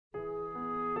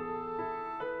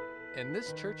In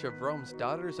this Church of Rome's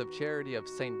Daughters of Charity of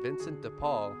St. Vincent de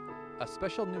Paul, a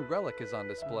special new relic is on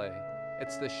display.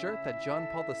 It's the shirt that John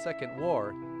Paul II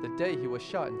wore the day he was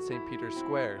shot in St. Peter's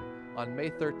Square on May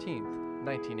 13,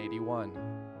 1981.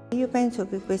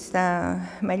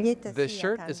 This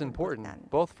shirt is important,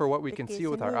 both for what we can see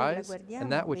with our eyes and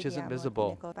that which isn't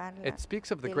visible. It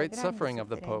speaks of the great suffering of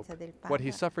the Pope, what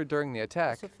he suffered during the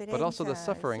attack, but also the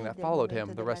suffering that followed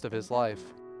him the rest of his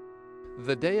life.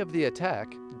 The day of the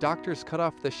attack, doctors cut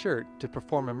off the shirt to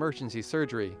perform emergency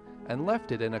surgery and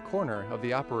left it in a corner of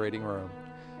the operating room.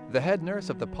 The head nurse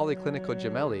of the Policlinico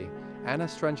Gemelli, Anna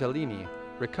Strangelini,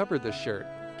 recovered the shirt,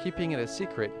 keeping it a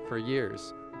secret for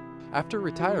years. After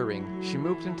retiring, she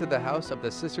moved into the house of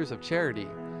the Sisters of Charity.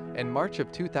 In March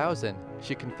of 2000,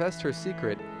 she confessed her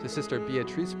secret to Sister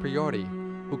Beatrice Priori,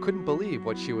 who couldn't believe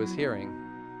what she was hearing.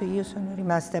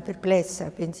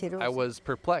 I was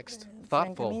perplexed,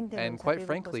 thoughtful, and quite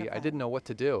frankly, I didn't know what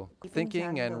to do.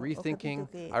 Thinking and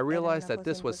rethinking, I realized that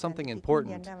this was something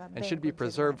important and should be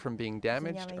preserved from being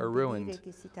damaged or ruined.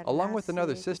 Along with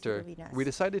another sister, we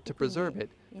decided to preserve it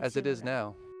as it is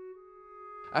now.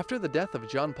 After the death of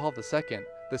John Paul II,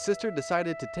 the sister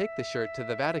decided to take the shirt to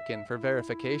the Vatican for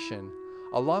verification.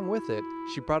 Along with it,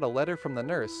 she brought a letter from the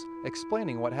nurse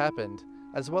explaining what happened,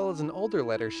 as well as an older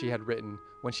letter she had written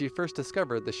when she first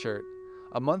discovered the shirt.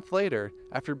 A month later,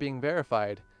 after being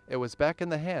verified, it was back in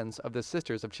the hands of the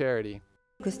Sisters of Charity.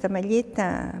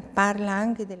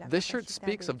 This shirt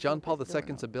speaks of John Paul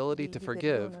II's ability to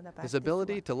forgive, his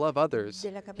ability to love others.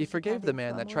 He forgave the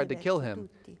man that tried to kill him,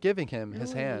 giving him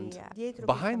his hand.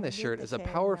 Behind this shirt is a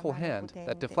powerful hand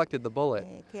that deflected the bullet.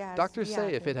 Doctors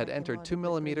say if it had entered 2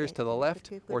 millimeters to the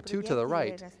left or 2 to the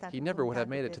right, he never would have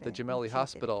made it to the Gemelli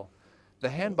Hospital. The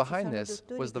hand behind this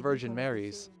was the Virgin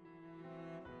Mary's.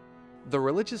 The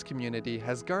religious community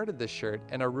has guarded this shirt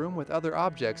in a room with other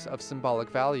objects of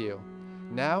symbolic value.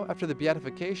 Now, after the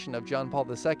beatification of John Paul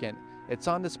II, it's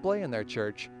on display in their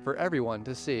church for everyone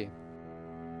to see.